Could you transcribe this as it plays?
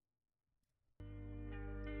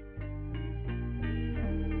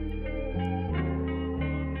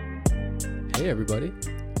Hey, everybody.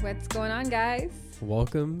 What's going on, guys?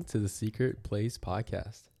 Welcome to the Secret Place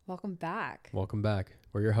podcast. Welcome back. Welcome back.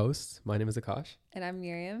 We're your hosts. My name is Akash. And I'm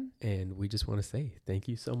Miriam. And we just want to say thank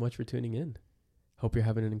you so much for tuning in. Hope you're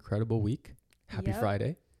having an incredible week. Happy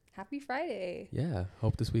Friday. Happy Friday. Yeah.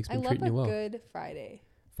 Hope this week's been I treating you well. love a good Friday.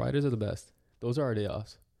 Fridays are the best. Those are our day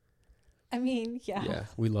offs. I mean, yeah. Yeah,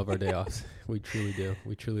 we love our day offs. We truly do.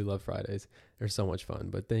 We truly love Fridays. They're so much fun.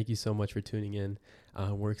 But thank you so much for tuning in.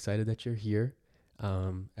 We're excited that you're here.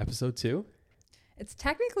 Episode 2. It's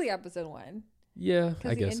technically episode 1. Yeah,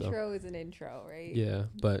 I guess so. Because the intro is an intro, right? Yeah,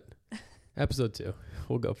 but episode 2.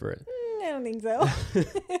 We'll go for it. I don't think so.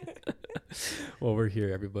 Well, we're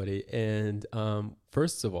here, everybody. And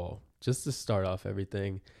first of all, just to start off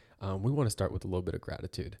everything, we want to start with a little bit of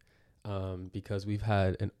gratitude. Because we've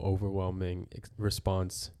had an overwhelming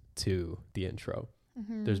response to the intro.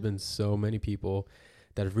 Mm-hmm. There's been so many people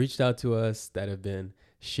that have reached out to us, that have been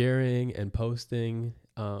sharing and posting,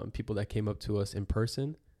 people that came up to us in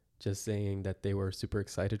person, just saying that they were super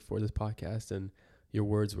excited for this podcast, and your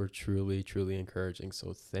words were truly, truly encouraging.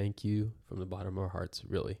 So thank you from the bottom of our hearts,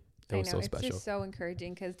 really. That was so special. It's just so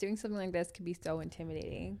encouraging because doing something like this can be so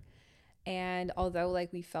intimidating. And although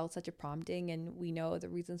like we felt such a prompting and we know the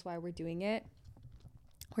reasons why we're doing it,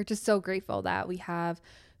 we're just so grateful that we have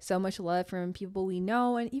so much love from people we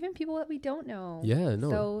know and even people that we don't know. Yeah,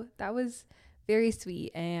 no. So that was very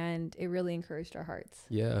sweet and it really encouraged our hearts.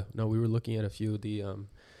 Yeah, no, we were looking at a few of the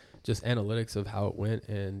just analytics of how it went,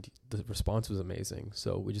 and the response was amazing.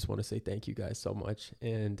 So we just want to say thank you guys so much.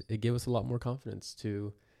 And it gave us a lot more confidence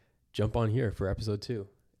to jump on here for episode 2.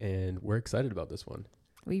 And we're excited about this one.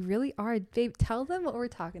 We really are. Babe, tell them what we're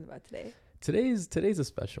talking about today. Today's a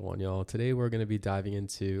special one, y'all. Today we're going to be diving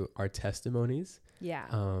into our testimonies. Yeah.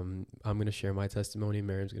 I'm going to share my testimony.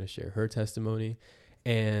 Miriam's going to share her testimony.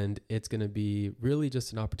 And it's going to be really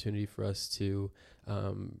just an opportunity for us to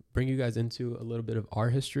bring you guys into a little bit of our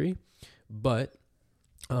history, but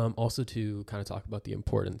also to kind of talk about the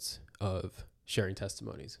importance of sharing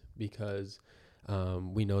testimonies, because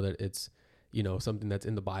we know that it's something that's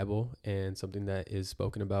in the Bible and something that is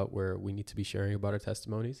spoken about, where we need to be sharing about our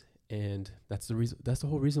testimonies. And that's the reason, that's the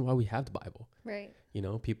whole reason why we have the Bible. Right.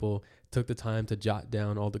 People took the time to jot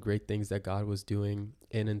down all the great things that God was doing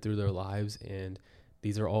in and through their lives. And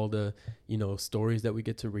these are all the, stories that we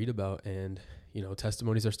get to read about. And,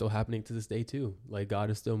 testimonies are still happening to this day too. Like, God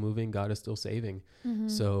is still moving. God is still saving. Mm-hmm.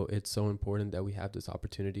 So it's so important that we have this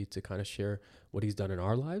opportunity to kind of share what he's done in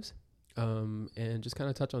our lives. And just kind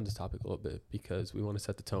of touch on this topic a little bit, because we want to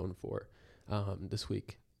set the tone for this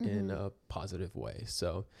week in a positive way.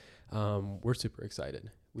 So we're super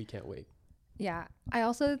excited. We can't wait. Yeah. I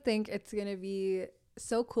also think it's going to be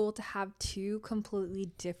so cool to have 2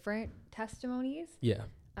 completely different testimonies. Yeah.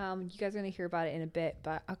 You guys are going to hear about it in a bit,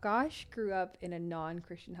 but Akash grew up in a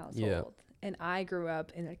non-Christian household, and I grew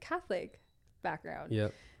up in a Catholic background.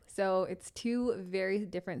 Yep. So it's 2 very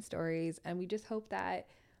different stories, and we just hope that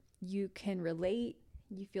you can relate,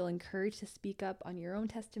 you feel encouraged to speak up on your own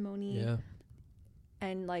testimony,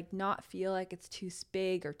 and like not feel like it's too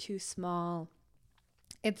big or too small.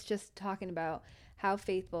 It's just talking about how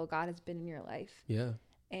faithful God has been in your life. Yeah.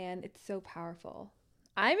 And it's so powerful.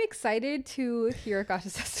 I'm excited to hear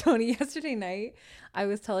Akash's testimony. Yesterday night, I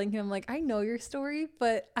was telling him, like, I know your story,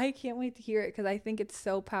 but I can't wait to hear it because I think it's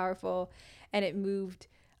so powerful, and it moved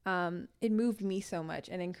me so much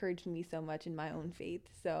and encouraged me so much in my own faith.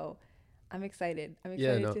 So I'm excited.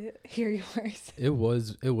 To hear yours. It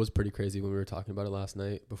was pretty crazy when we were talking about it last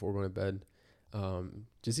night before going to bed.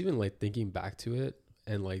 Just even like thinking back to it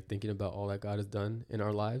and like thinking about all that God has done in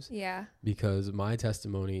our lives. Yeah. Because my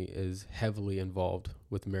testimony is heavily involved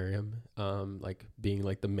with Miriam, like being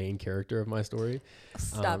like the main character of my story.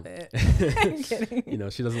 Stop it. I'm kidding.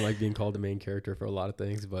 She doesn't like being called the main character for a lot of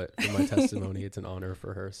things, but for my testimony, it's an honor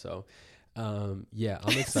for her. So, I'm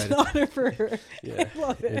excited. It's an honor for her. Yeah. I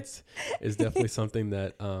love it. It's definitely something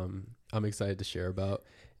that, I'm excited to share about.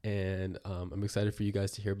 And, I'm excited for you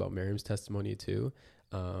guys to hear about Miriam's testimony too,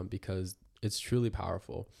 because it's truly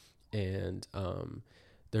powerful. And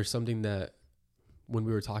there's something that when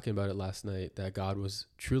we were talking about it last night that God was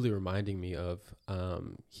truly reminding me of.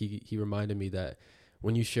 He reminded me that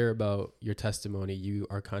when you share about your testimony, you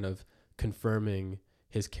are kind of confirming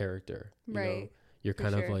his character. Right. You're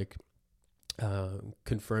kind of like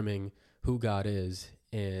confirming who God is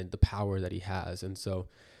and the power that he has. And so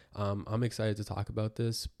I'm excited to talk about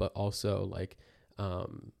this, but also like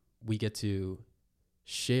we get to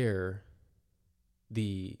share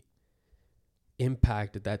the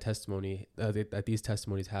impact that testimony that these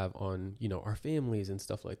testimonies have on, you know, our families and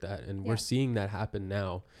stuff like that. And we're seeing that happen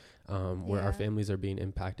now, where our families are being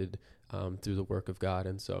impacted through the work of God.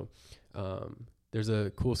 And so there's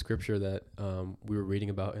a cool scripture that we were reading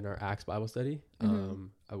about in our Acts Bible study,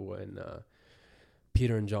 when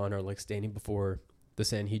Peter and John are like standing before the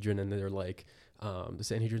Sanhedrin, and they're like, the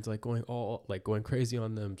Sanhedrin's like going crazy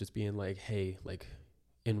on them, just being like, hey, like,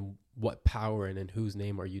 in what power and in whose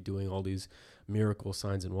name are you doing all these miracle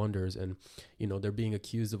signs and wonders? And, you know, they're being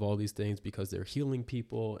accused of all these things because they're healing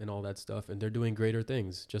people and all that stuff. And they're doing greater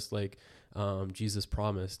things, just like Jesus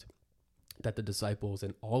promised that the disciples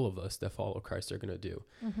and all of us that follow Christ are going to do.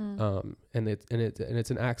 And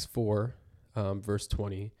it's in Acts 4, verse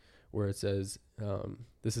 20, where it says,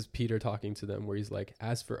 this is Peter talking to them, where he's like,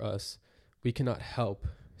 as for us, we cannot help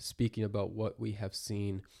speaking about what we have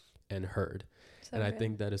seen and heard. So and good. I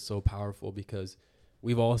think that is so powerful, because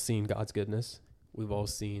we've all seen God's goodness. We've all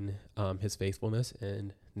seen his faithfulness,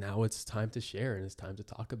 and now it's time to share, and it's time to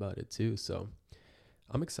talk about it too. So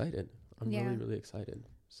I'm excited. I'm really, really excited.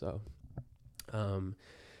 So I'm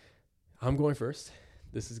going first.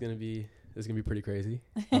 This is going to be pretty crazy.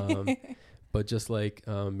 But just like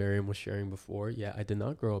Miriam was sharing before, I did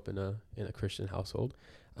not grow up in a Christian household.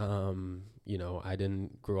 You know, I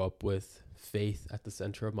didn't grow up with faith at the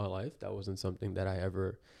center of my life. That wasn't something that I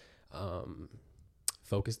ever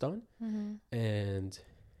focused on. And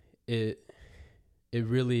it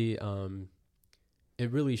really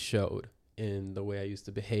showed in the way I used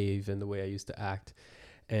to behave and the way I used to act.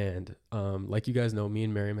 And like you guys know, me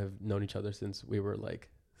and Miriam have known each other since we were like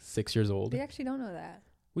 6 years old. They actually don't know that.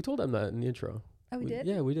 We told them that in the intro. Oh, we did?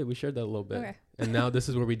 Yeah, we did. We shared that a little bit. Okay. And now this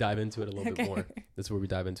is where we dive into it a little bit more. This is where we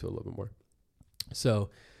dive into it a little bit more. So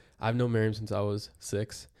I've known Miriam since I was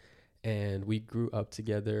 6, and we grew up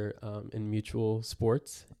together in mutual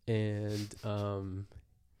sports. And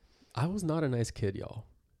I was not a nice kid, y'all.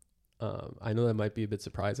 I know that might be a bit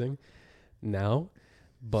surprising now,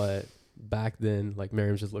 but back then, like,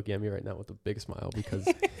 Miriam's just looking at me right now with a big smile, because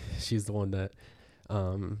she's the one that,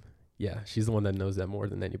 she's the one that knows that more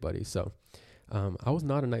than anybody. So I was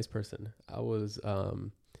not a nice person. I was,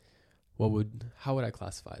 how would I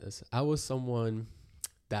classify this? I was someone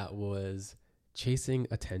that was chasing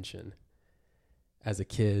attention as a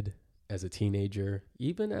kid, as a teenager,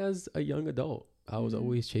 even as a young adult. I was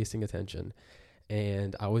always chasing attention,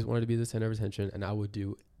 and I always wanted to be the center of attention, and I would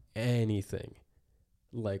do anything.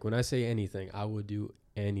 Like, when I say anything, I would do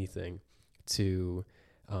anything to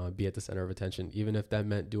be at the center of attention, even if that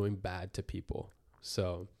meant doing bad to people.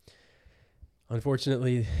 So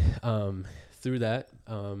unfortunately, through that,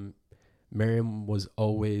 Miriam was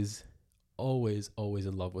always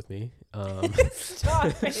in love with me.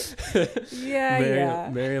 Stop it.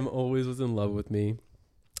 Miriam always was in love with me.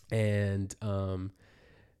 And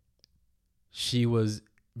she was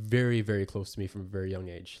very, very close to me from a very young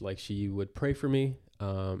age. Like, she would pray for me.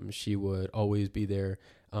 She would always be there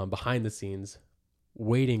behind the scenes,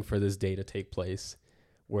 waiting for this day to take place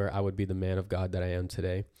where I would be the man of God that I am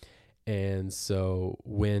today. And so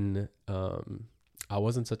when I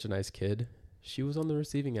wasn't such a nice kid, she was on the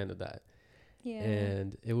receiving end of that. Yeah.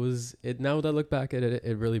 And now that I look back at it,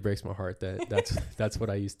 it really breaks my heart that's what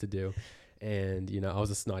I used to do. And, you know, I was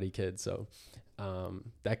a snotty kid. So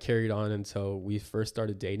that carried on until we first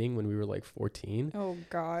started dating when we were like 14. Oh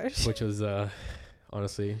gosh. Which was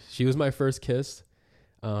honestly, she was my first kiss.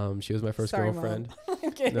 She was my first girlfriend.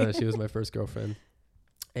 No, she was my first girlfriend.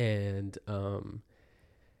 And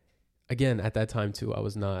again, at that time too, I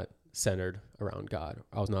was not centered around God.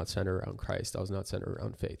 I was not centered around Christ. I was not centered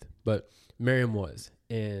around faith. But Miriam was.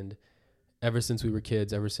 And ever since we were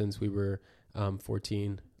kids, ever since we were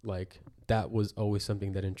 14, like, that was always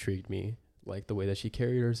something that intrigued me. Like, the way that she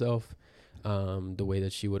carried herself, the way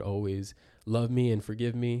that she would always love me and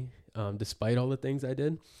forgive me, despite all the things I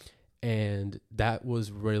did. And that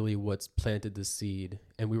was really what's planted the seed.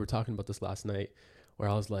 And we were talking about this last night, where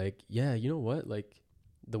I was like, yeah, you know what? Like,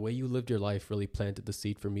 the way you lived your life really planted the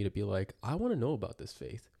seed for me to be like, I want to know about this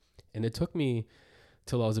faith. And it took me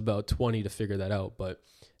till I was about 20 to figure that out. But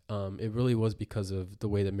it really was because of the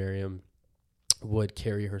way that Miriam would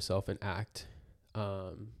carry herself and act,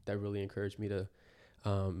 that really encouraged me to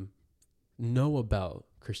know about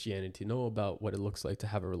Christianity, know about what it looks like to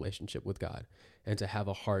have a relationship with God, and to have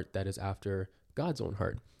a heart that is after God's own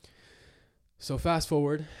heart. So fast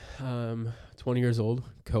forward, 20 years old,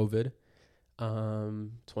 COVID,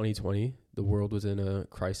 2020, the world was in a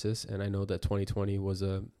crisis. And I know that 2020 was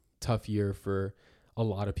a tough year for a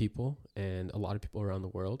lot of people and a lot of people around the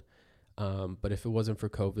world. But if it wasn't for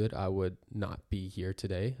COVID, I would not be here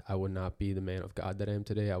today. I would not be the man of God that I am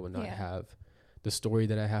today. I would not have the story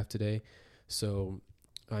that I have today. So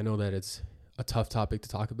I know that it's a tough topic to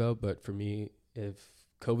talk about, but for me, if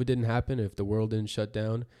COVID didn't happen, if the world didn't shut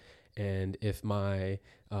down, and if my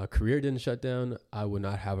career didn't shut down, I would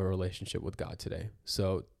not have a relationship with God today.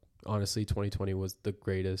 So honestly, 2020 was the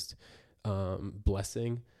greatest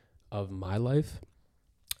blessing of my life.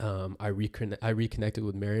 I reconnected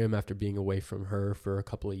with Miriam after being away from her for a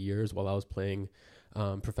couple of years while I was playing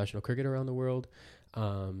professional cricket around the world.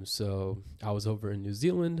 So I was over in New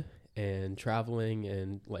Zealand and traveling,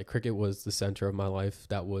 and like cricket was the center of my life.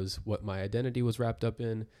 That was what my identity was wrapped up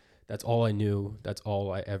in. That's all I knew. That's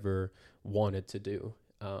all I ever wanted to do.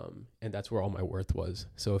 And that's where all my worth was.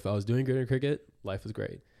 So if I was doing good in cricket, life was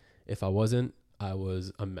great. If I wasn't, I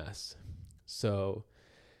was a mess. So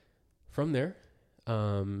from there,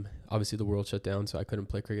 obviously the world shut down, so I couldn't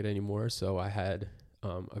play cricket anymore. So I had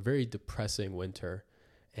a very depressing winter.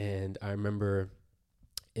 And I remember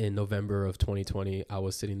in November of 2020, I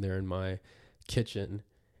was sitting there in my kitchen,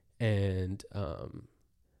 and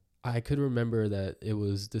I could remember that it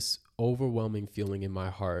was this overwhelming feeling in my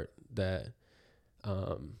heart that,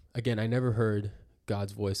 again, I never heard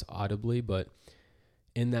God's voice audibly, but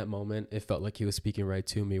in that moment, it felt like he was speaking right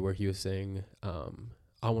to me, where he was saying,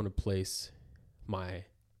 I want to place my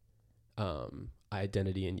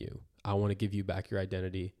identity in you. I want to give you back your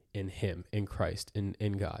identity in him, in Christ,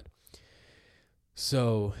 in God.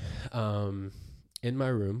 So in my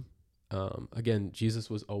room, again, Jesus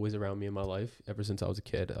was always around me in my life ever since I was a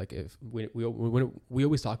kid. Like if we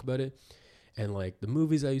always talk about it, and like the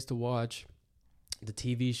movies I used to watch, the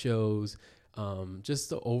TV shows, just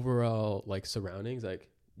the overall like surroundings, like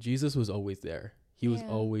Jesus was always there. He was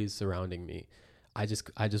always surrounding me. I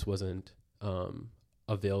just wasn't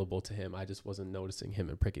available to him. I just wasn't noticing him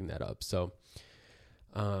and picking that up. So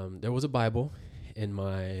there was a Bible in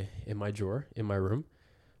my drawer in my room.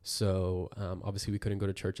 So obviously we couldn't go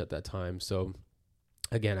to church at that time. So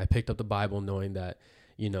again, I picked up the Bible knowing that,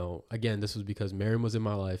 again, this was because Miriam was in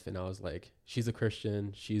my life, and I was like, she's a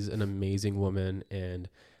Christian, she's an amazing woman, and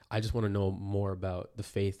I just want to know more about the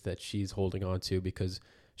faith that she's holding on to, because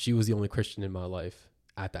she was the only Christian in my life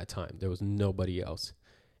at that time. There was nobody else.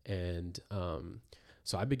 And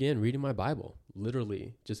so I began reading my Bible,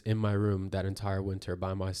 literally just in my room that entire winter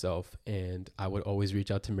by myself. And I would always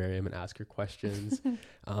reach out to Miriam and ask her questions.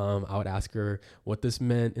 I would ask her what this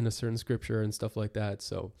meant in a certain scripture and stuff like that.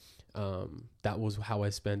 So that was how I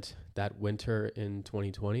spent that winter in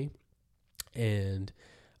 2020. And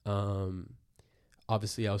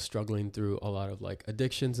obviously I was struggling through a lot of like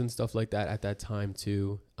addictions and stuff like that at that time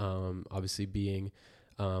too. Obviously being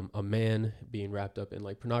a man, being wrapped up in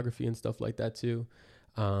like pornography and stuff like that too.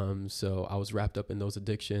 So I was wrapped up in those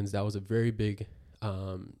addictions. That was a very big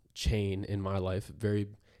chain in my life, very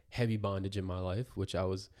heavy bondage in my life, which I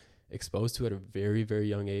was exposed to at a very, very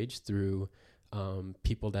young age through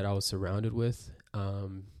people that I was surrounded with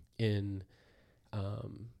in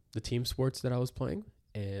the team sports that I was playing.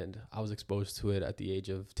 And I was exposed to it at the age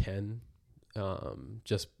of 10,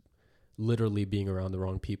 just literally being around the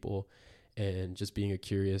wrong people and just being a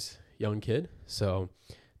curious young kid. So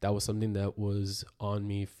that was something that was on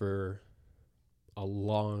me for a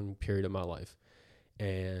long period of my life.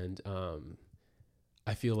 And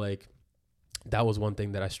I feel like that was one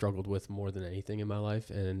thing that I struggled with more than anything in my life.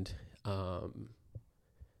 And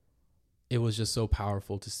it was just so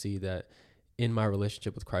powerful to see that in my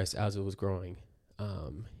relationship with Christ as it was growing,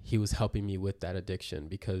 he was helping me with that addiction,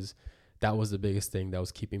 because that was the biggest thing that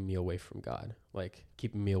was keeping me away from God, like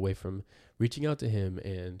keeping me away from reaching out to him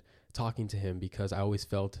and talking to him, because I always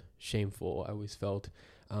felt shameful. I always felt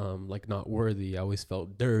like not worthy. I always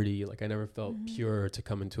felt dirty. Like I never felt pure to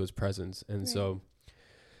come into his presence. And so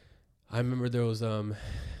I remember there was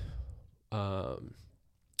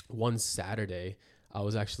one Saturday, I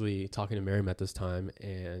was actually talking to Miriam at this time,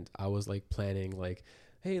 and I was like planning like,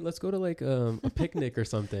 hey, let's go to like a picnic or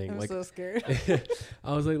something. I'm like, so scared.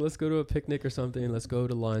 I was like, let's go to a picnic or something. Let's go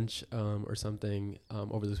to lunch or something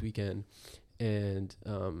over this weekend. And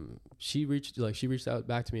she reached out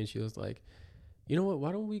back to me, and she was like, you know what,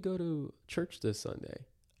 why don't we go to church this Sunday?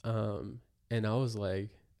 And I was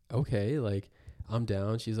like, okay, like I'm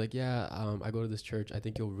down. She's like, yeah, I go to this church. I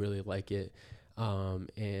think you'll really like it.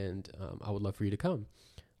 And I would love for you to come.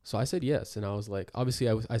 So I said yes. And I was like, obviously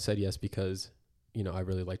I said yes because, I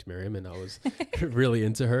really liked Miriam and I was really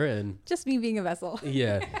into her, and Just me being a vessel.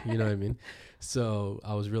 yeah, you know what I mean? So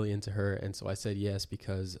I was really into her. And so I said yes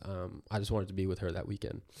because I just wanted to be with her that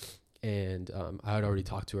weekend. And I had already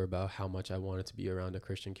talked to her about how much I wanted to be around a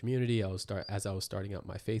Christian community. As I was starting out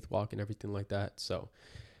my faith walk and everything like that. So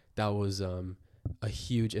that was a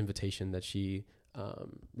huge invitation that she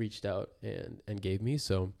reached out and gave me.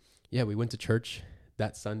 So yeah, we went to church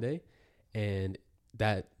that Sunday, and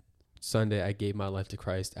that Sunday I gave my life to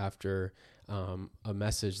Christ after a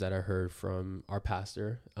message that I heard from our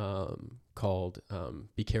pastor called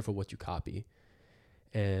 "Be careful what you copy."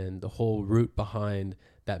 And the whole root behind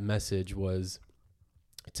that message was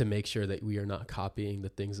to make sure that we are not copying the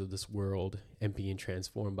things of this world and being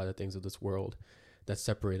transformed by the things of this world that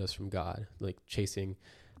separate us from God, like chasing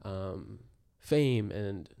fame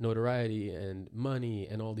and notoriety and money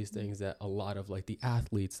and all these things that a lot of like the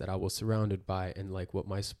athletes that I was surrounded by and like what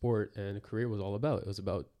my sport and career was all about. It was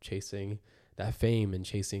about chasing that fame and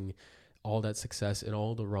chasing all that success and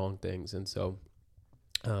all the wrong things. And so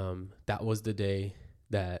that was the day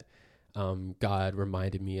that God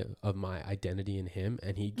reminded me of my identity in him,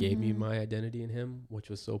 and he gave me my identity in him, which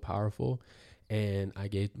was so powerful. And I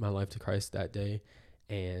gave my life to Christ that day.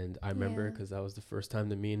 And I remember because that was the first time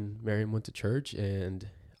that me and Miriam went to church, and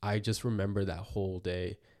I just remember that whole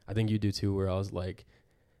day. I think you do too, where I was like,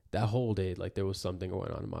 that whole day, like there was something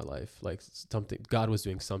going on in my life, like something, God was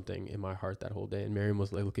doing something in my heart that whole day. And Miriam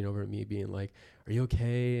was like looking over at me being like, are you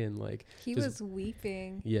okay? And like, he was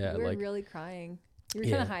weeping. Yeah. You were like really crying. You were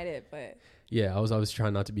trying to hide it, but yeah, I was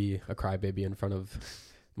trying not to be a crybaby in front of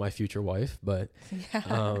my future wife, but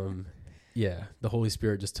the Holy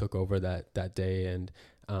Spirit just took over that day, and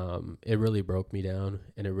it really broke me down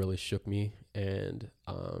and it really shook me. And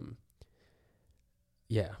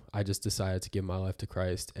I just decided to give my life to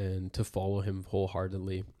Christ and to follow him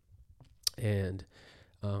wholeheartedly. And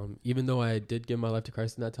even though I did give my life to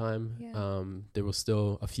Christ in that time, there was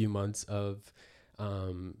still a few months of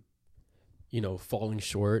falling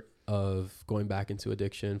short of going back into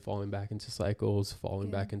addiction, falling back into cycles,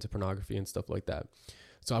 falling back into pornography and stuff like that.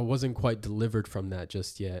 So I wasn't quite delivered from that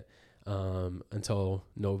just yet until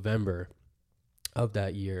November of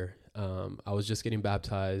that year. I was just getting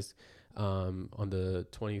baptized on the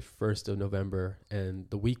 21st of November. And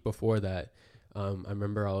the week before that, I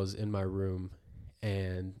remember I was in my room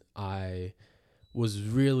and I was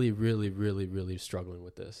really, really, really, really struggling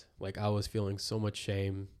with this. Like I was feeling so much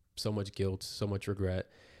shame, so much guilt, so much regret.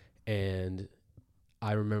 And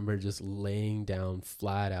I remember just laying down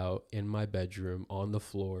flat out in my bedroom on the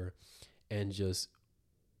floor and just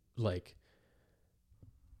like,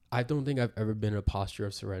 I don't think I've ever been in a posture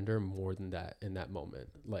of surrender more than that in that moment.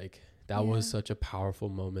 Like that was such a powerful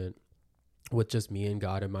moment with just me and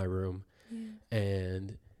God in my room.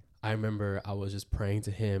 And I remember I was just praying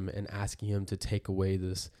to him and asking him to take away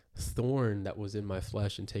this thorn that was in my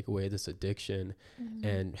flesh and take away this addiction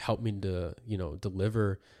and help me to,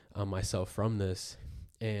 deliver myself from this.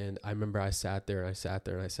 And I remember I sat there and I sat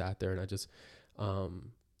there and I sat there and I just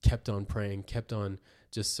kept on praying, kept on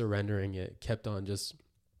just surrendering it, kept on just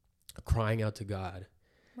crying out to God.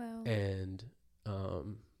 Wow. And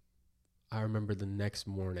I remember the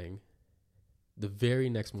very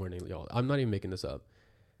next morning, y'all, I'm not even making this up.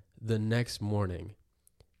 The next morning,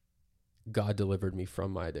 God delivered me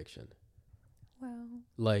from my addiction. Wow.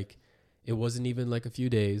 Like, it wasn't even like a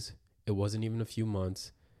few days. It wasn't even a few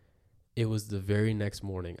months. It was the very next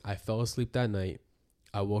morning. I fell asleep that night.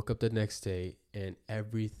 I woke up the next day and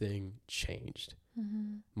everything changed.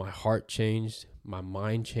 My heart changed. My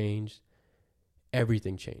mind changed.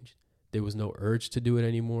 Everything changed. There was no urge to do it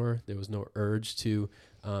anymore. There was no urge to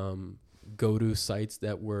go to sites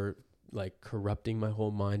that were like corrupting my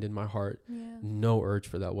whole mind and my heart. No urge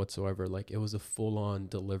for that whatsoever. Like it was a full-on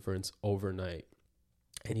deliverance overnight,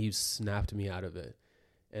 and he snapped me out of it.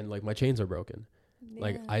 And like my chains are broken.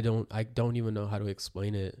 Like I don't even know how to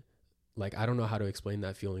explain it. Like I don't know how to explain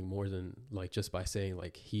that feeling more than like just by saying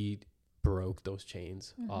like he broke those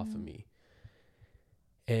chains off of me.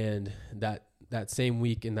 And that same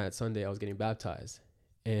week in that Sunday I was getting baptized,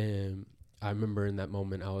 and I remember in that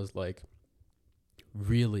moment I was like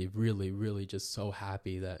really, really, really just so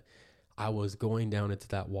happy that I was going down into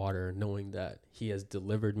that water knowing that he has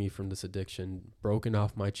delivered me from this addiction, broken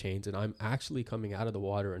off my chains, and I'm actually coming out of the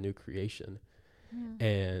water a new creation.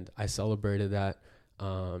 And I celebrated that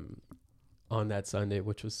on that Sunday,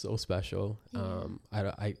 which was so special.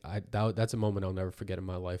 That's a moment I'll never forget in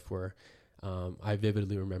my life, where I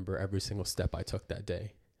vividly remember every single step I took that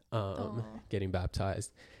day, getting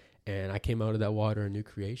baptized. And I came out of that water a new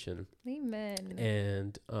creation. Amen.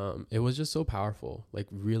 And it was just so powerful, like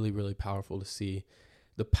really, really powerful to see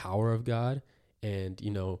the power of God. And,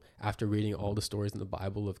 after reading all the stories in the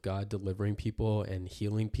Bible of God delivering people and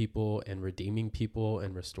healing people and redeeming people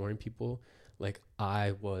and restoring people, like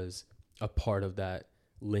I was a part of that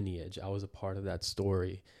lineage. I was a part of that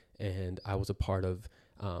story, and I was a part of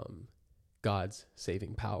God's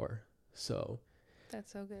saving power. So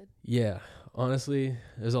That's so good. Yeah, honestly,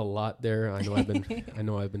 there's a lot there. I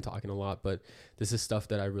know I've been talking a lot, but this is stuff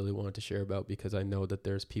that I really wanted to share about because I know that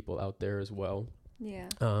there's people out there as well, Yeah.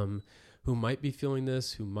 who might be feeling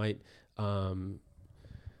this, um,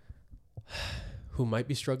 who might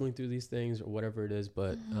be struggling through these things or whatever it is.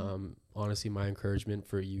 But honestly, my encouragement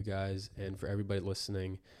for you guys and for everybody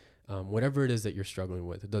listening, whatever it is that you're struggling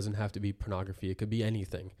with, it doesn't have to be pornography. It could be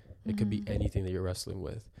anything. It could be anything that you're wrestling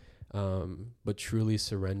with. But truly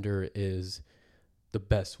surrender is the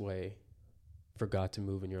best way for God to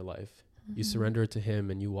move in your life. You surrender it to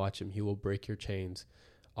him and you watch him. He will break your chains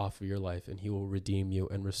off of your life and he will redeem you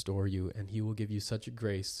and restore you. And he will give you such a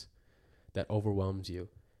grace that overwhelms you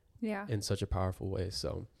in such a powerful way.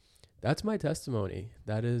 So that's my testimony.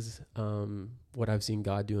 That is, what I've seen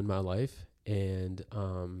God do in my life. And,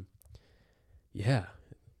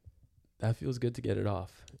 that feels good to get it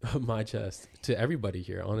off of my chest to everybody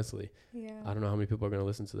here, honestly. Yeah. I don't know how many people are going to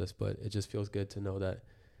listen to this, but it just feels good to know that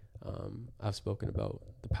I've spoken about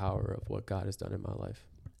the power of what God has done in my life.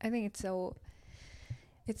 I think it's so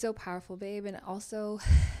powerful, babe. And also,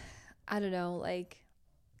 I don't know, like,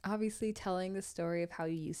 obviously telling the story of how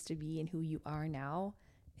you used to be and who you are now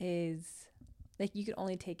is, like, you can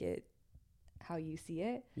only take it how you see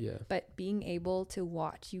it. Yeah. But being able to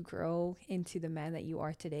watch you grow into the man that you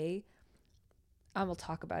are today, I will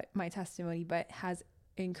talk about my testimony, but has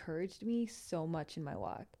encouraged me so much in my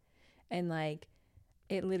walk. And like,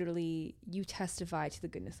 it literally, you testify to the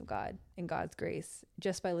goodness of God and God's grace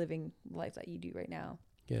just by living the life that you do right now.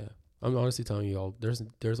 Yeah. I'm honestly telling you all,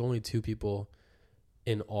 there's only two people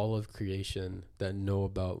in all of creation that know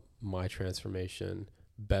about my transformation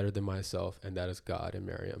better than myself, and that is God and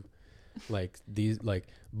Miriam.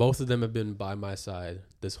 Both of them have been by my side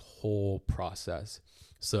this whole process.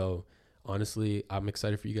 So honestly, I'm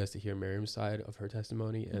excited for you guys to hear Miriam's side of her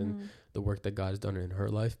testimony and the work that God has done in her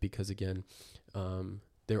life, because again,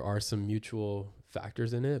 there are some mutual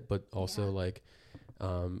factors in it, but also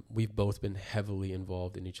we've both been heavily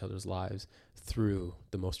involved in each other's lives through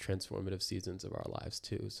the most transformative seasons of our lives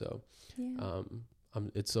too. So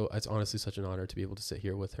it's honestly such an honor to be able to sit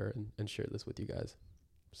here with her and share this with you guys.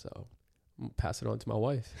 So I'm gonna pass it on to my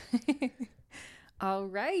wife. All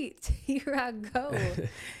right, here I go.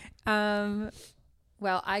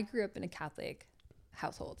 Well, I grew up in a Catholic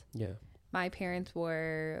household. Yeah. My parents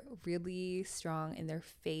were really strong in their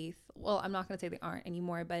faith. Well, I'm not going to say they aren't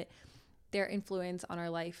anymore, but their influence on our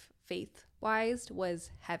life faith-wise was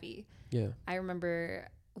heavy. Yeah. I remember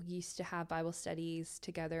we used to have Bible studies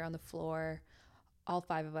together on the floor, all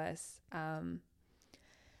 5 of us.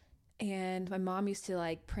 And my mom used to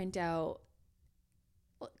like print out,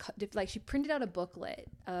 like she printed out a booklet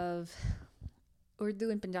of Urdu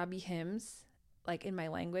and Punjabi hymns, like in my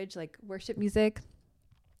language, like worship music.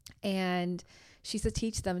 And she used to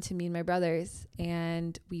teach them to me and my brothers,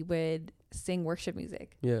 and we would sing worship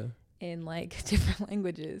music. Yeah. In like different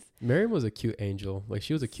languages. Miriam was a cute angel. Like,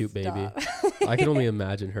 she was a cute baby. I can only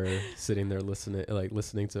imagine her sitting there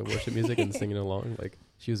listening to worship music and singing along. Like,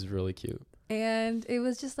 she was really cute. And it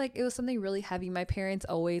was just like, it was something really heavy. My parents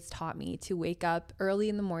always taught me to wake up early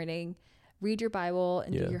in the morning, read your Bible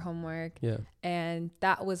and do your homework. Yeah. And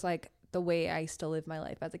that was like the way I used to live my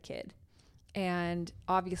life as a kid. And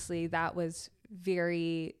obviously that was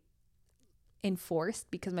very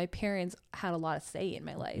enforced because my parents had a lot of say in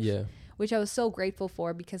my life. Yeah. Which I was so grateful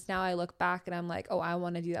for, because now I look back and I'm like, oh, I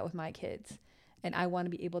want to do that with my kids. And I want to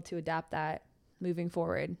be able to adapt that moving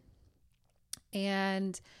forward.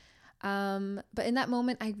 And but in that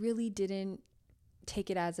moment, I really didn't take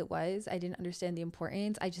it as it was. I didn't understand the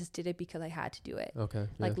importance. I just did it because I had to do it. Okay.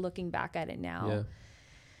 Like looking back at it now.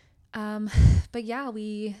 Yeah. But yeah,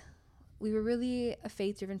 we were really a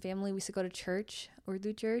faith-driven family. We used to go to church,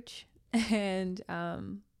 Urdu church, and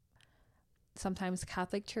sometimes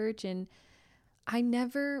Catholic church, and I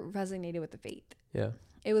never resonated with the faith. Yeah.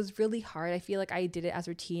 It was really hard. I feel like I did it as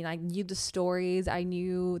routine. I knew the stories. I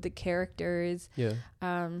knew the characters. Yeah.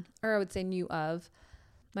 Or I would say knew of.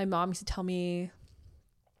 My mom used to tell me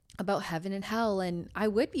about heaven and hell, and I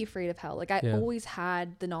would be afraid of hell. Like, I always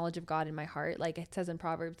had the knowledge of God in my heart. Like it says in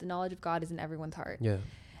Proverbs, the knowledge of God is in everyone's heart. Yeah.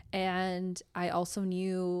 And I also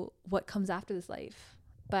knew what comes after this life,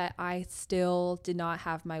 but I still did not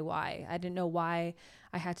have my why. I didn't know why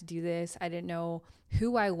I had to do this. I didn't know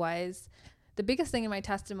who I was. The biggest thing in my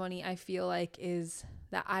testimony, I feel like, is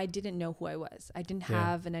that I didn't know who I was. I didn't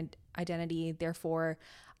have an identity. Therefore,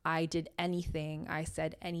 I did anything. I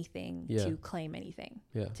said anything to claim anything,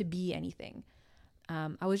 to be anything.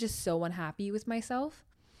 I was just so unhappy with myself.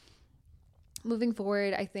 Moving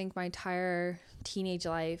forward, I think my entire teenage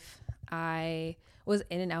life, I was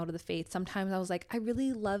in and out of the faith. Sometimes I was like, I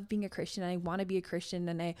really love being a Christian. I want to be a Christian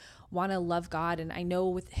and I want to love God. And I know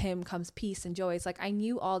with him comes peace and joy. It's like, I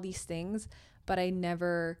knew all these things, but I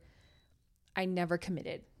never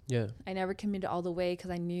committed. Yeah. I never committed all the way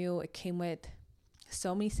because I knew it came with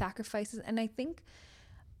so many sacrifices. And I think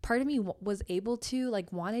part of me was able to,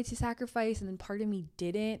 like, wanted to sacrifice, and then part of me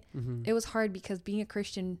didn't. Mm-hmm. It was hard because being a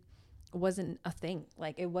Christian wasn't a thing.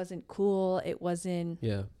 Like, it wasn't cool. It wasn't.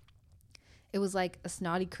 Yeah. It was like a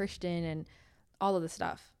snotty Christian and all of the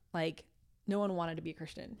stuff. Like, no one wanted to be a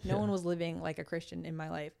Christian. No one was living like a Christian in my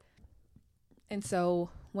life. And so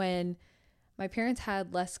when my parents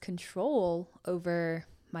had less control over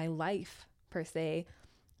my life per se,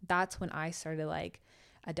 that's when I started like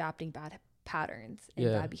adopting bad patterns and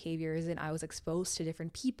bad behaviors, and I was exposed to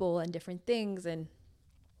different people and different things, and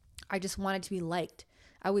I just wanted to be liked.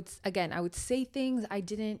 I would say things I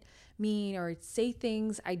didn't mean, or say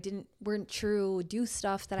things weren't true, do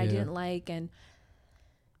stuff that I didn't like, and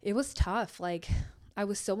it was tough. Like, I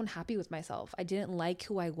was so unhappy with myself. I didn't like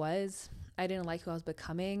who I was. I didn't like who I was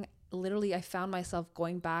becoming. Literally, I found myself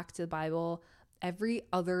going back to the Bible every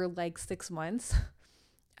other like 6 months,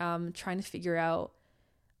 trying to figure out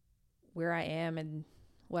where I am and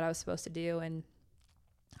what I was supposed to do. And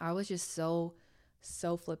I was just so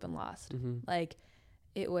flippin' lost. Mm-hmm. Like,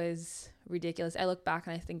 it was ridiculous. I look back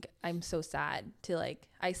and I think I'm so sad to like,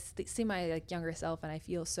 I see my like younger self and I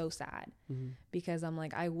feel so sad because I'm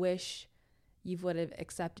like, I wish you would have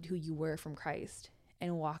accepted who you were from Christ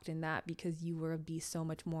and walked in that, because you would be so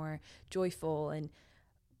much more joyful and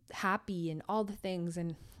happy and all the things.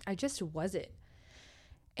 And I just wasn't.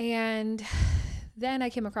 And then I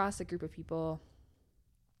came across a group of people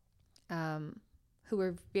who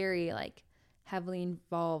were very like heavily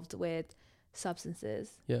involved with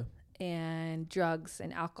substances and drugs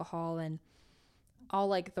and alcohol and all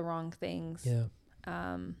like the wrong things.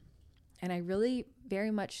 And I really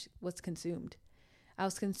very much was consumed. I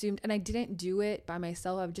was consumed, and I didn't do it by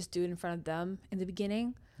myself. I would just do it in front of them in the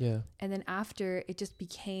beginning. And then after, it just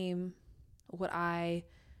became what I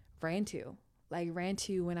ran to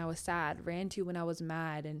when I was sad, ran to when I was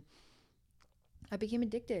mad, and I became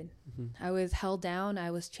addicted. I was held down.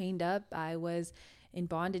 I was chained up. I was in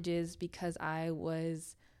bondages because I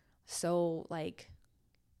was so like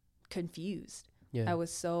confused. I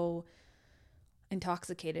was so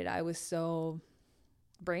intoxicated. I was so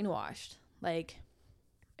brainwashed. Like,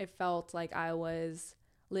 it felt like I was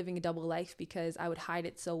living a double life because I would hide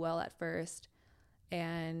it so well at first,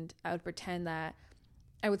 and I would pretend that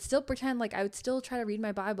I would still try to read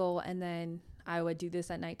my Bible, and then I would do this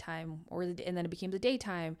at nighttime, and then it became the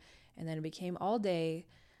daytime, and then it became all day,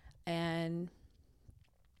 and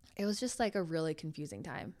it was just like a really confusing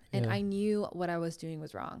time. And I knew what I was doing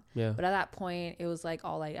was wrong. But at that point, it was like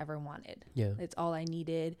all I ever wanted. It's all I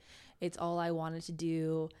needed. It's all I wanted to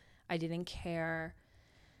do. I didn't care.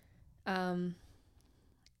 And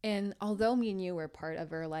although me and you were part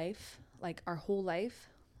of our life, like our whole life,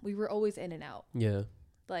 we were always in and out.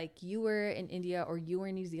 Like, you were in India or you were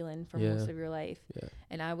in New Zealand for most of your life.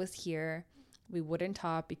 And I was here. We wouldn't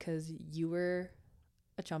talk because you were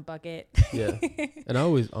a chump bucket. And I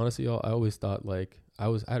always, honestly, y'all, I always thought like I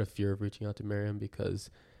had a fear of reaching out to Miriam because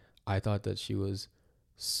I thought that she was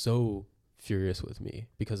so furious with me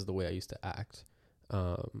because of the way I used to act.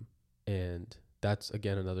 And that's,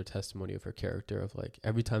 again, another testimony of her character, of like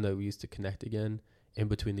every time that we used to connect again in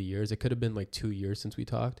between the years, it could have been like 2 years since we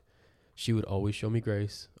talked, she would always show me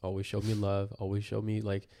grace, always show me love, always show me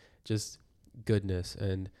like just goodness.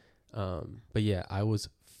 And but yeah, I was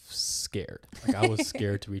scared. Like, I was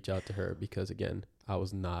scared to reach out to her because, again, I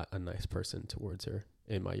was not a nice person towards her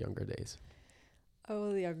in my younger days.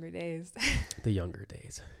 Oh, the younger days. The younger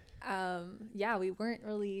days. Yeah, we weren't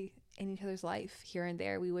really in each other's life. Here and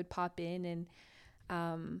there we would pop in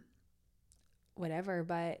and whatever.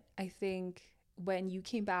 But I think when you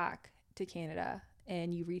came back to Canada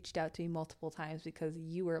and you reached out to me multiple times because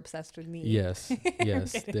you were obsessed with me. Yes.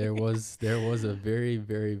 There was a very,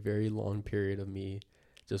 very, very long period of me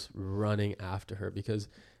just running after her because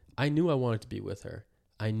I knew I wanted to be with her.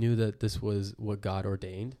 I knew that this was what God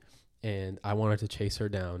ordained, and I wanted to chase her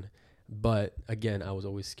down. But again, I was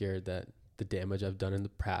always scared that the damage I've done in the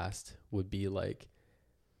past would be like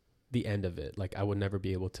the end of it. Like, I would never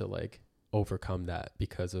be able to like overcome that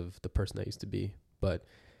because of the person I used to be. But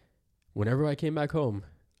whenever I came back home,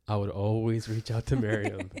 I would always reach out to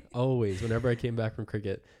Miriam. Always. Whenever I came back from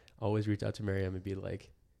cricket, always reach out to Miriam and be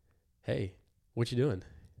like, hey, what you doing?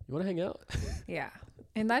 You want to hang out? Yeah.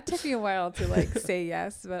 And that took me a while to like say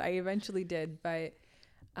yes, but I eventually did. But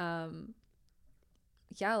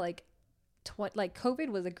yeah, like like COVID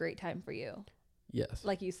was a great time for you, Yes.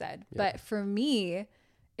 like you said. Yeah. But for me,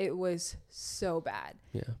 it was so bad.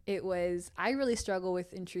 Yeah. I really struggle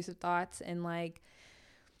with intrusive thoughts, and like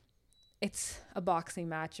it's a boxing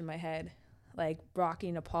match in my head, like Rocky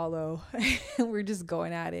and Apollo. We're just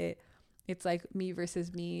going at it. It's like me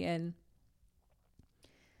versus me. And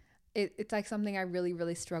it's like something I really,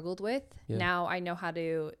 really struggled with. Yeah. Now I know how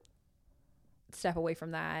to step away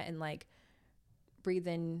from that and like breathe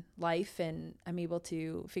in life, and I'm able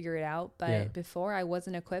to figure it out. But before, I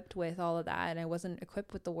wasn't equipped with all of that, and I wasn't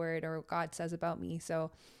equipped with the word or what God says about me.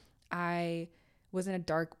 So I was in a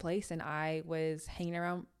dark place, and I was hanging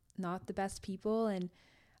around not the best people, and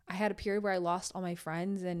I had a period where I lost all my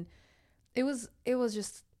friends, and it was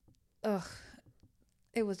just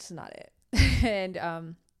it was just not it.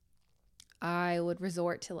 And I would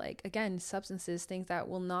resort to, like, again, substances, things that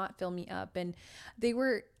will not fill me up. And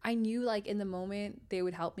I knew like in the moment they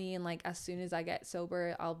would help me, and like as soon as I get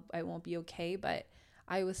sober, I won't be okay. But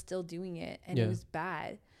I was still doing it, and it was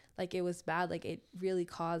bad. Like it was bad. Like it really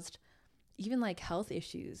caused even like health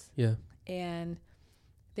issues. Yeah. And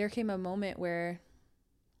there came a moment where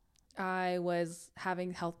I was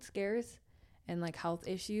having health scares and like health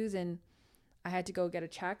issues, and I had to go get a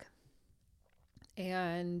check.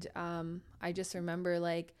 And I just remember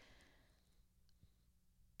like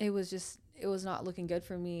it was not looking good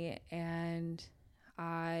for me. And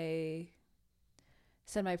I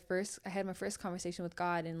had my first conversation with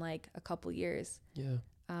God in like a couple years. Yeah.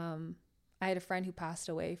 I had a friend who passed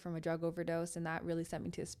away from a drug overdose, and that really sent me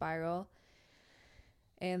to a spiral.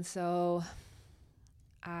 And so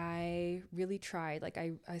I really tried. Like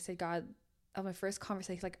I said, God, of my first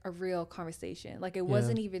conversation, like a real conversation. Like it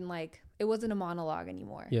wasn't even like, it wasn't a monologue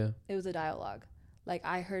anymore. Yeah. It was a dialogue. Like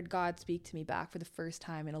I heard God speak to me back for the first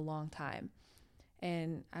time in a long time.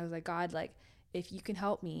 And I was like, God, like if you can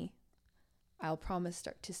help me, I'll promise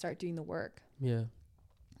to start doing the work. Yeah.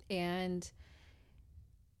 And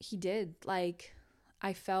he did. Like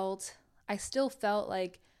I still felt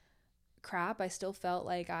like crap. I still felt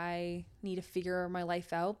like I need to figure my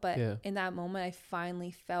life out. But in that moment, I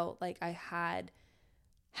finally felt like I had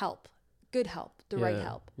help, good help, the right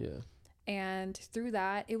help. Yeah. And through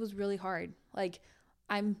that, it was really hard. Like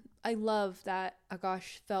I love that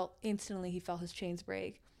Akash he felt his chains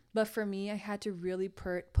break. But for me, I had to really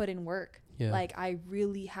put in work. Yeah. Like I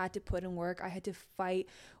really had to put in work. I had to fight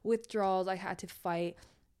withdrawals. I had to fight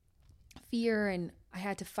fear, and I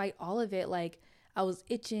had to fight all of it. Like I was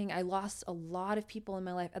itching. I lost a lot of people in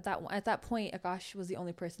my life. At that point, Akash was the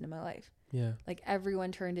only person in my life. Yeah. Like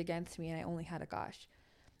everyone turned against me, and I only had Akash.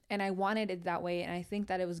 And I wanted it that way, and I think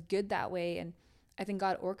that it was good that way, and I think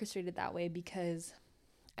God orchestrated that way because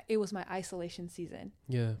it was my isolation season.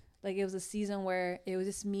 Yeah. Like it was a season where it was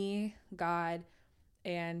just me, God,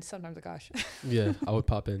 and sometimes Akash. Yeah. I would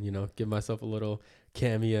pop in, give myself a little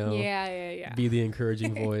cameo. Yeah. Be the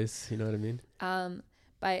encouraging voice. You know what I mean?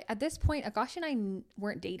 But at this point, Akash and I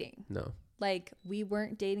weren't dating. No. Like we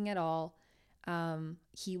weren't dating at all.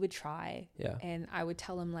 He would try. Yeah. And I would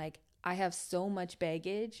tell him like, I have so much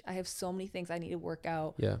baggage. I have so many things I need to work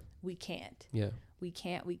out. Yeah. We can't. Yeah. We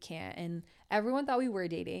can't. And everyone thought we were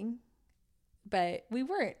dating, but we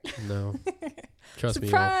weren't. No. Trust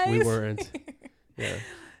Surprise! me, we weren't. Yeah.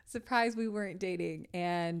 Surprise, we weren't dating.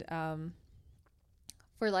 And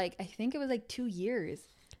for like, I think it was like 2 years.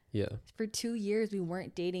 Yeah. For 2 years, we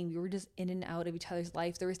weren't dating. We were just in and out of each other's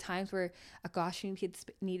life. There was times where Akash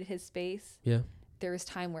needed his space. Yeah. There was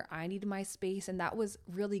time where I needed my space, and that was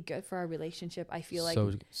really good for our relationship. I feel like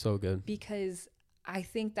so good, because I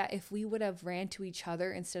think that if we would have ran to each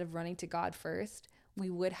other instead of running to God first,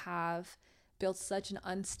 we would have built such an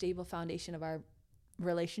unstable foundation of our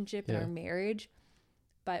relationship and our marriage.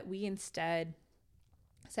 But we instead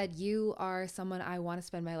said, you are someone I want to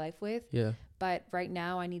spend my life with. Yeah. But right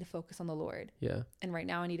now I need to focus on the Lord. Yeah. And right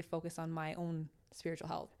now I need to focus on my own spiritual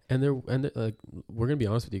health. And like, we're gonna be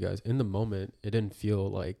honest with you guys. In the moment, it didn't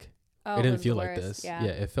feel like like this. Yeah.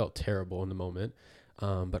 It felt terrible in the moment.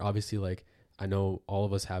 But obviously, like, I know all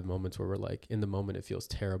of us have moments where we're like, in the moment it feels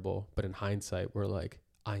terrible, but in hindsight, we're like,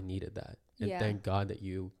 I needed that, and thank God that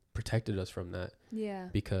you protected us from that. Yeah.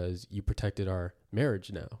 Because you protected our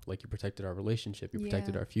marriage now, like you protected our relationship, you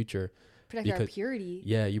protected our future, our purity.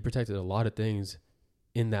 Yeah, you protected a lot of things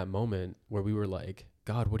in that moment where we were like,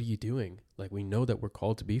 God, what are you doing? Like, we know that we're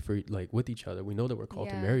called to be with each other. We know that we're called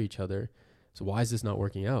to marry each other. So why is this not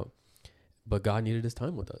working out? But God needed his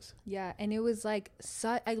time with us. Yeah. And it was like,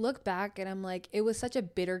 I look back and I'm like, it was such a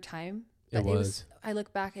bitter time. It was. I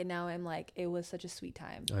look back and now I'm like, it was such a sweet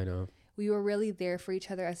time. I know. We were really there for each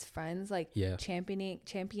other as friends, like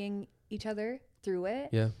championing each other through it.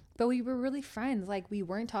 Yeah. but we were really friends. Like, we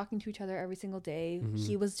weren't talking to each other every single day. Mm-hmm.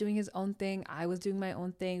 He was doing his own thing. I was doing my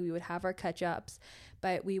own thing. We would have our catch ups,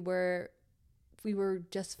 but we were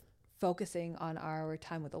just focusing on our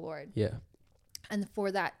time with the Lord. Yeah. And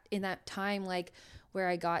for that, in that time, like where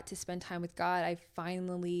I got to spend time with God, I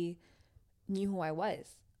finally knew who I was.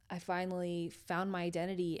 I finally found my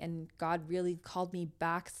identity, and God really called me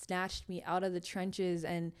back, snatched me out of the trenches,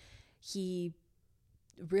 and he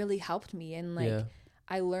really helped me. And like, Yeah.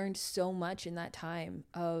 I learned so much in that time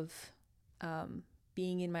of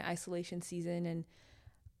being in my isolation season. And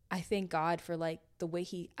I thank God for like the way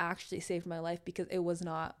he actually saved my life, because it was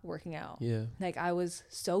not working out. Yeah. Like, I was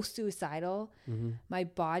so suicidal. Mm-hmm. My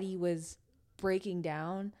body was breaking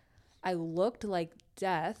down. I looked like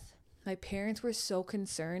death. My parents were so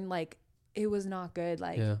concerned. Like, it was not good.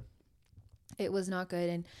 Like, Yeah. it was not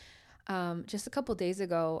good. And just a couple days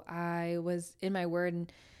ago, I was in my word,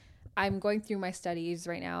 and I'm going through my studies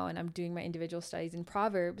right now, and I'm doing my individual studies in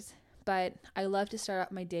Proverbs, but I love to start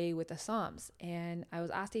out my day with the Psalms. And I was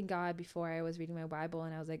asking God before I was reading my Bible,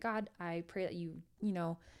 and I was like, God, I pray that you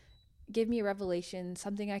give me a revelation,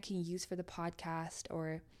 something I can use for the podcast,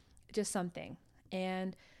 or just something.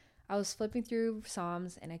 And I was flipping through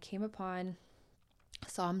Psalms, and I came upon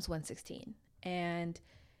Psalms 116. And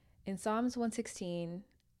in Psalms 116,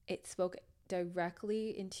 it spoke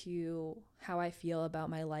directly into how I feel about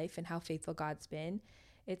my life and how faithful God's been.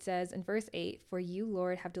 It says in verse 8, "For you,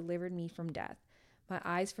 Lord, have delivered me from death, my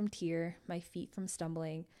eyes from tear, my feet from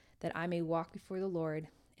stumbling, that I may walk before the Lord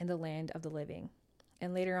in the land of the living."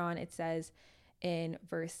 And later on, it says in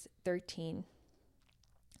verse 13,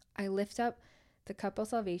 "I lift up the cup of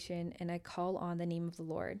salvation, and I call on the name of the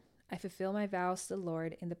Lord. I fulfill my vows to the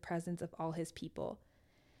Lord in the presence of all his people."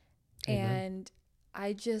 Amen. And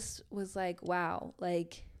I just was like, wow,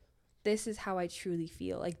 like, this is how I truly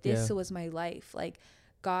feel. Like, this was my life. Like,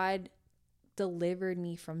 God delivered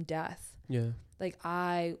me from death. Yeah. Like,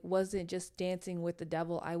 I wasn't just dancing with the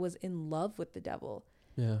devil. I was in love with the devil.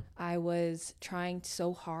 Yeah. I was trying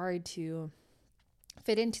so hard to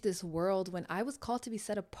fit into this world when I was called to be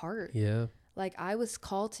set apart. Yeah. Like, I was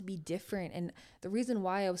called to be different. And the reason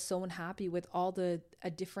why I was so unhappy with all the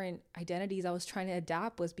different identities I was trying to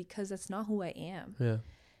adapt was because that's not who I am. Yeah.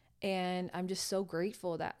 And I'm just so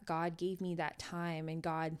grateful that God gave me that time, and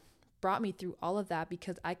God brought me through all of that,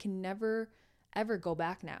 because I can never, ever go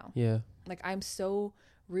back now. Yeah. Like, I'm so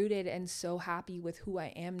rooted and so happy with who I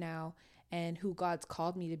am now and who God's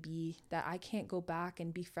called me to be, that I can't go back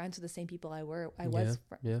and be friends with the same people I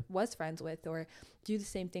was friends with, or do the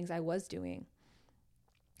same things I was doing.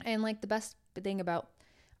 And like, the best thing about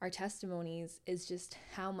our testimonies is just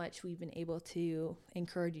how much we've been able to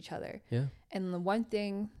encourage each other. Yeah. And the one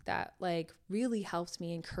thing that like really helped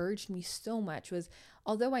me, encouraged me so much, was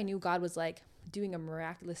although I knew God was like doing a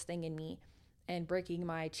miraculous thing in me and breaking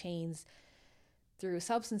my chains through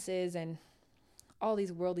substances and all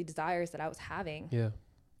these worldly desires that I was having,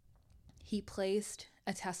 he placed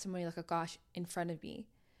a testimony like a gosh in front of me.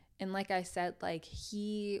 And like I said, like,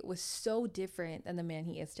 he was so different than the man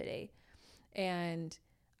he is today. And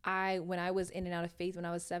when I was in and out of faith when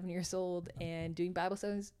I was 7 years old and doing Bible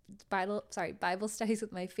studies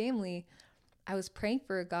with my family, I was praying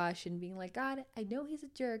for Gosh and being like, God, I know he's a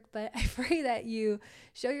jerk, but I pray that you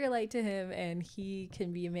show your light to him and he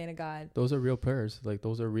can be a man of God. Those are real prayers. Like,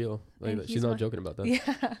 those are real. Like, she's not joking about that.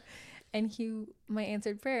 Yeah. And he, my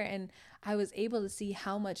answered prayer. And I was able to see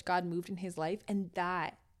how much God moved in his life. And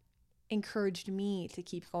that encouraged me to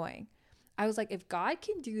keep going. I was like, if God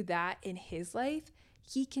can do that in his life,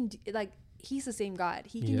 he can do, like, he's the same God.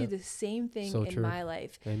 He can do the same thing in my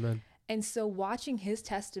life. Amen. And so watching his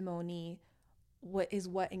testimony, what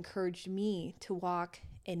encouraged me to walk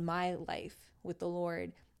in my life with the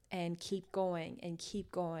Lord and keep going and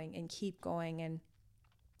keep going and keep going. And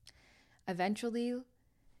eventually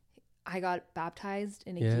I got baptized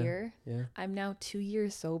in a year. Yeah. I'm now 2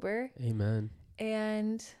 years sober. Amen.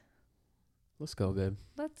 And let's go, babe.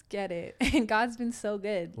 Let's get it. And God's been so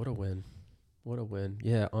good. What a win. What a win.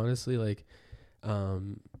 Yeah, honestly, like,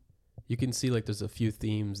 you can see like there's a few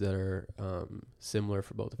themes that are similar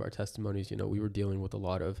for both of our testimonies. You know, we were dealing with a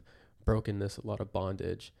lot of brokenness, a lot of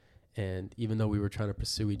bondage. And even though we were trying to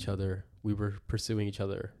pursue each other, we were pursuing each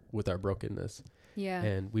other with our brokenness. Yeah.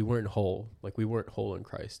 And we weren't whole. Like, we weren't whole in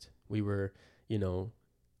Christ. We were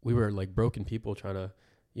like broken people trying to,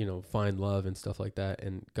 find love and stuff like that.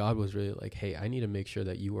 And God was really like, hey, I need to make sure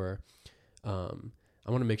that you are, I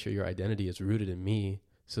want to make sure your identity is rooted in me,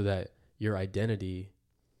 so that your identity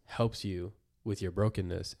helps you with your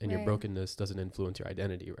brokenness, and your brokenness doesn't influence your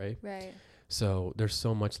identity. Right. Right. So there's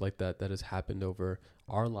so much like that has happened over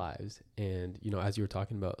our lives. And, you know, as you were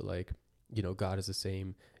talking about, like, you know, God is the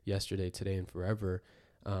same yesterday, today, and forever.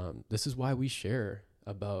 This is why we share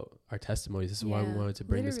about our testimonies. This is why we wanted to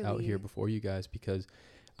bring this out here before you guys, because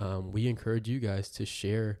we encourage you guys to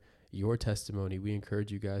share your testimony. We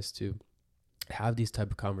encourage you guys to have these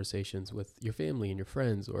type of conversations with your family and your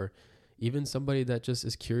friends, or even somebody that just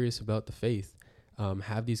is curious about the faith.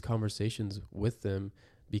 Have these conversations with them,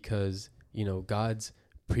 because, you know, God's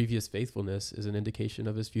previous faithfulness is an indication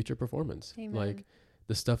of his future performance. Amen. Like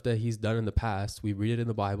the stuff that he's done in the past, we read it in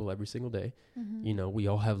the Bible every single day. You know, we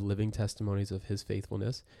all have living testimonies of his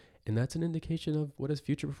faithfulness, and that's an indication of what his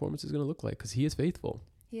future performance is going to look like, because he is faithful.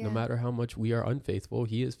 No matter how much we are unfaithful,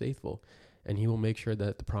 he is faithful, and he will make sure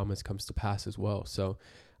that the promise comes to pass as well. So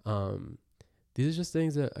these are just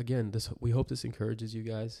things that, again, we hope this encourages you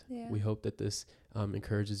guys. We hope that this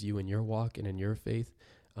encourages you in your walk and in your faith.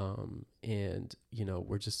 And, you know,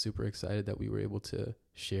 we're just super excited that we were able to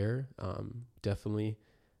share. Definitely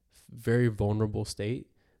very vulnerable state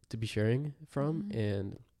to be sharing from.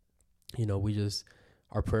 And, you know,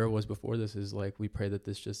 our prayer was before this is like, we pray that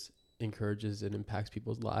this just encourages and impacts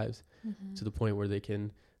people's lives to the point where they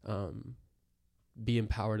can be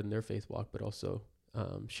empowered in their faith walk, but also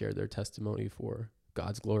share their testimony for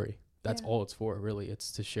God's glory. That's all it's for, really.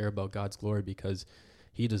 It's to share about God's glory, because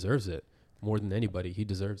he deserves it more than anybody. He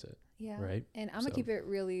deserves it. Yeah. Right. And I'm gonna keep it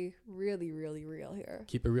really, really, really real here.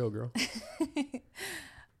 Keep it real, girl.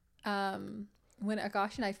 When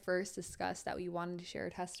Akash and I first discussed that we wanted to share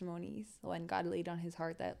testimonies, when God laid on his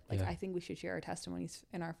heart that, like, I think we should share our testimonies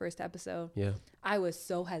in our first episode. Yeah. I was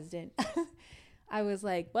so hesitant. I was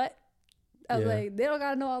like, what? I was like, they don't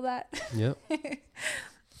gotta know all that. Yep.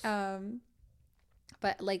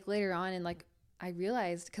 But like later on, and like I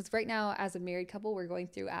realized, because right now as a married couple, we're going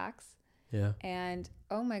through Acts. Yeah. And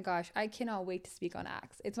oh my gosh, I cannot wait to speak on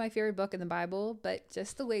Acts. It's my favorite book in the Bible, but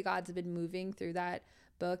just the way God's been moving through that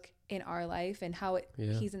book in our life, and how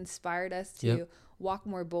he's inspired us to walk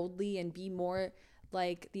more boldly and be more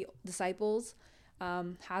like the disciples,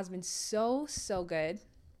 has been so good.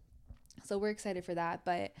 So we're excited for that.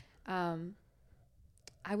 But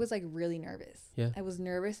I was like really nervous. I was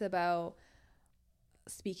nervous about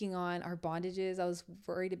speaking on our bondages. I was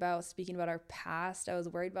worried about speaking about our past. I was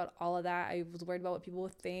worried about all of that. I was worried about what people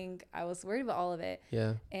would think. I was worried about all of it.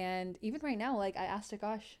 Yeah. And even right now, like I asked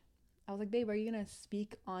Akash, I was like, babe, are you going to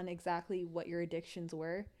speak on exactly what your addictions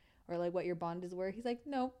were, or like what your bondages were? He's like,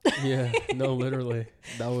 no. Yeah, no, literally.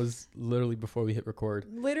 That was literally before we hit record.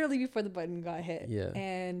 Literally before the button got hit. Yeah.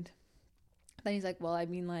 And then he's like, well, I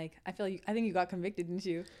mean, like, I think you got convicted, didn't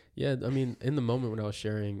you? Yeah. I mean, in the moment when I was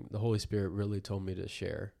sharing, the Holy Spirit really told me to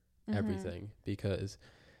share everything, because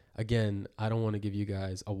again, I don't want to give you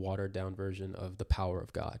guys a watered down version of the power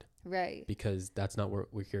of God. Right. Because that's not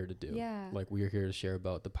what we're here to do. Yeah. Like, we're here to share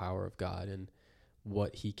about the power of God and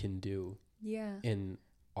what he can do in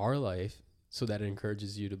our life, so that it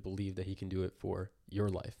encourages you to believe that he can do it for your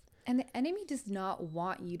life. And the enemy does not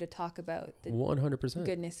want you to talk about the 100%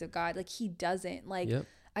 goodness of God. Like, he doesn't. Like,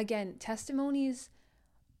 again, testimonies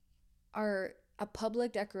are a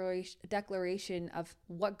public declaration of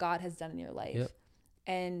what God has done in your life,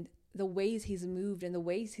 and the ways he's moved, and the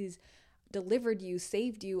ways he's delivered you,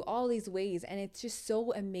 saved you, all these ways. And it's just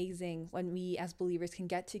so amazing when we as believers can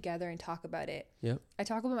get together and talk about it. I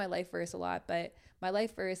talk about my life verse a lot, but my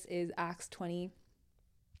life verse is Acts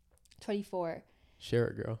 20:24. Share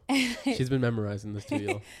it, girl. She's been memorizing this too,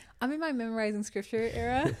 y'all. I'm in my memorizing scripture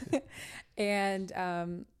era.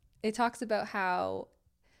 And it talks about how,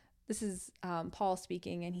 this is Paul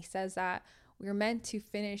speaking, and he says that we're meant to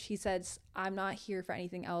finish. He says, I'm not here for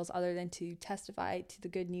anything else other than to testify to the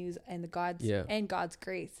good news and God's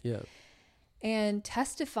grace. Yeah. And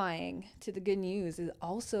testifying to the good news is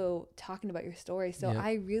also talking about your story. So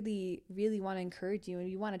I really, really want to encourage you, and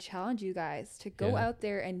we want to challenge you guys to go out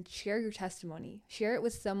there and share your testimony. Share it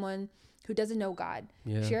with someone who doesn't know God.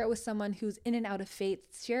 Share it with someone who's in and out of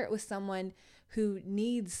faith. Share it with someone who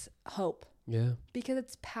needs hope. Yeah. Because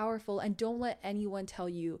it's powerful. And don't let anyone tell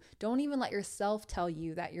you, don't even let yourself tell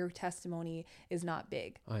you that your testimony is not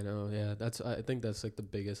big. I know. Yeah. I think that's like the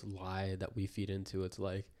biggest lie that we feed into. It's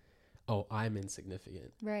like, oh, I'm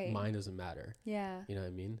insignificant. Right. Mine doesn't matter. Yeah. You know what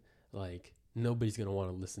I mean? Like, nobody's going to want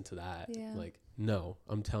to listen to that. Yeah. Like, no,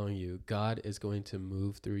 I'm telling you, God is going to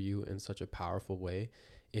move through you in such a powerful way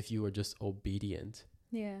if you are just obedient.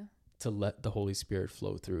 Yeah. To let the Holy Spirit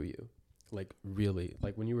flow through you. Like, really,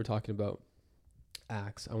 like when you were talking about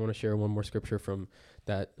Acts, I want to share one more scripture from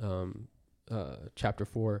that chapter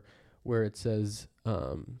 4, where it says,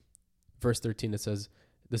 verse 13, it says,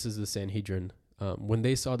 this is the Sanhedrin when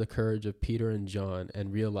they saw the courage of Peter and John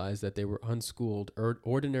and realized that they were unschooled,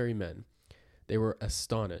 ordinary men, they were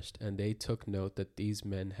astonished, and they took note that these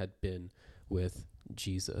men had been with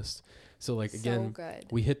Jesus. So like, again,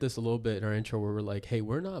 we hit this a little bit in our intro where we're like, hey,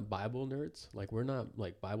 we're not Bible nerds. Like, we're not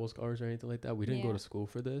like Bible scholars or anything like that. We didn't go to school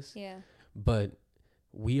for this. Yeah. But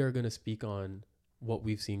we are going to speak on what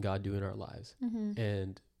we've seen God do in our lives.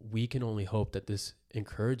 And we can only hope that this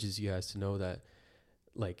encourages you guys to know that,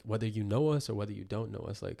 like, whether you know us or whether you don't know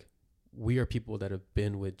us, like, we are people that have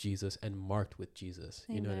been with Jesus and marked with Jesus.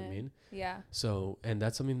 Amen. You know what I mean? Yeah. So, and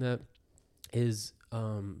that's something that is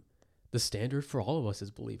the standard for all of us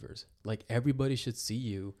as believers. Like, everybody should see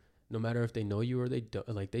you, no matter if they know you or they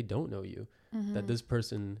don't know you, that this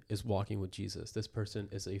person is walking with Jesus. This person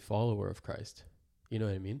is a follower of Christ. You know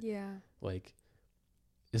what I mean? Yeah. Like,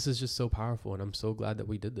 this is just so powerful, and I'm so glad that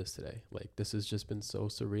we did this today. Like, this has just been so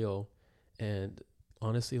surreal, and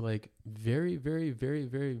honestly, like, very, very, very,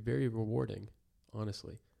 very, very rewarding,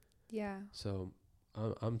 honestly. Yeah. So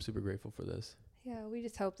I'm super grateful for this. Yeah, we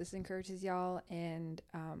just hope this encourages y'all and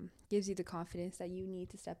gives you the confidence that you need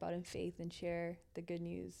to step out in faith and share the good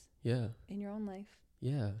news. Yeah. In your own life.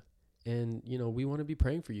 Yeah. And, you know, we want to be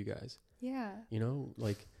praying for you guys. Yeah. You know,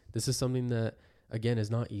 like, this is something that, again, is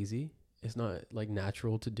not easy. It's not like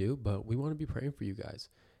natural to do, but we want to be praying for you guys.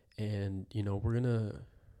 And, you know, we're going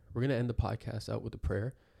to end the podcast out with a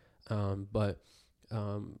prayer. But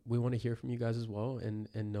we want to hear from you guys as well, and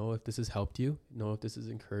know if this has helped you, know if this has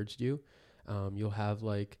encouraged you. You'll have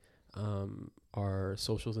like our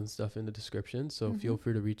socials and stuff in the description. So feel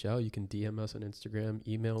free to reach out. You can DM us on Instagram,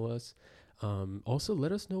 email us. Also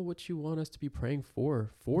let us know what you want us to be praying for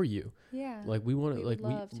you. Yeah. Like, we want to, like,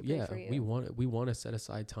 we want to set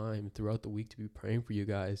aside time throughout the week to be praying for you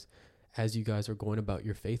guys as you guys are going about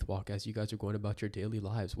your faith walk, as you guys are going about your daily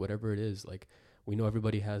lives, whatever it is. Like, we know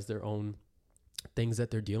everybody has their own things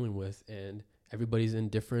that they're dealing with, and everybody's in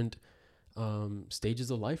different stages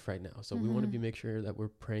of life right now. So we want to make sure that we're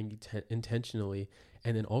praying intentionally.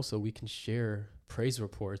 And then also we can share praise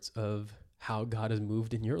reports of how God has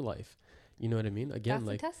moved in your life. You know what I mean? Again,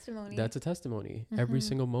 that's a testimony. Every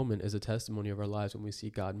single moment is a testimony of our lives when we see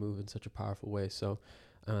God move in such a powerful way. So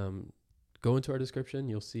go into our description.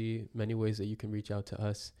 You'll see many ways that you can reach out to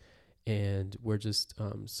us. And we're just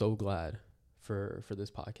so glad for this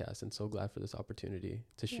podcast, and so glad for this opportunity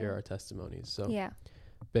to share our testimonies. So,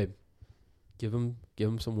 babe, give them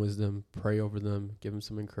some wisdom, pray over them, give them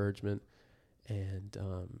some encouragement, and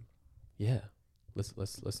let's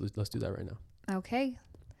do that right now. Okay.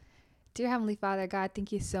 Dear Heavenly Father, God,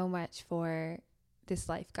 thank you so much for this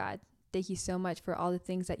life, God. Thank you so much for all the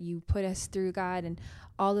things that you put us through, God, and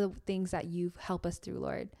all the things that you've helped us through,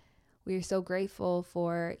 Lord. We are so grateful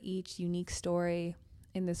for each unique story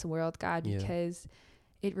in this world, God, because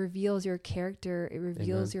it reveals your character. It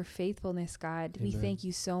reveals your faithfulness, God. Amen. We thank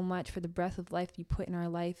you so much for the breath of life you put in our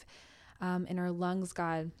life, in our lungs,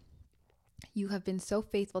 God. You have been so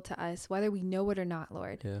faithful to us, whether we know it or not,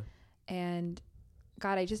 Lord. Yeah. And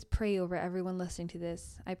God, I just pray over everyone listening to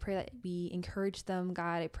this. I pray that we encourage them,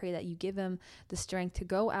 God. I pray that you give them the strength to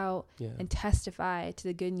go out and testify to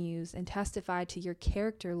the good news and testify to your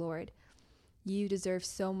character, Lord. You deserve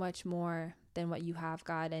so much more than what you have,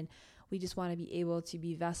 God. And we just want to be able to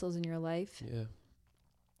be vessels in your life. Yeah.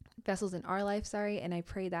 Vessels in our life, sorry. And I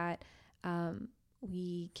pray that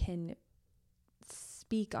we can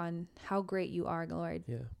speak on how great you are, Lord.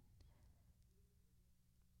 Yeah.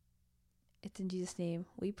 It's in Jesus' name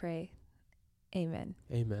we pray. Amen.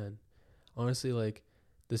 Amen. Honestly, like,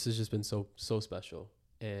 this has just been so special.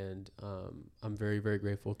 And I'm very, very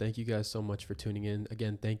grateful. Thank you guys so much for tuning in.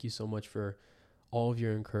 Again, thank you so much for all of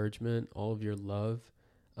your encouragement, all of your love,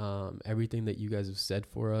 everything that you guys have said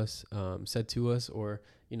to us, or,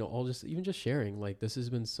 you know, even just sharing. Like, this has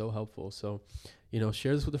been so helpful. So, you know,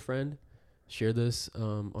 share this with a friend. Share this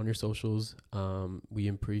on your socials. We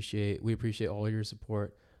appreciate all your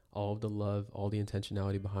support, all of the love, all the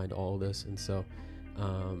intentionality behind all of this. And so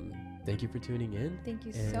thank you for tuning in. Thank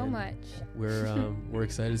you so much. We're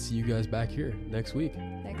excited to see you guys back here next week.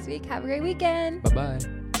 Have a great weekend.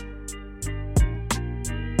 Bye-bye.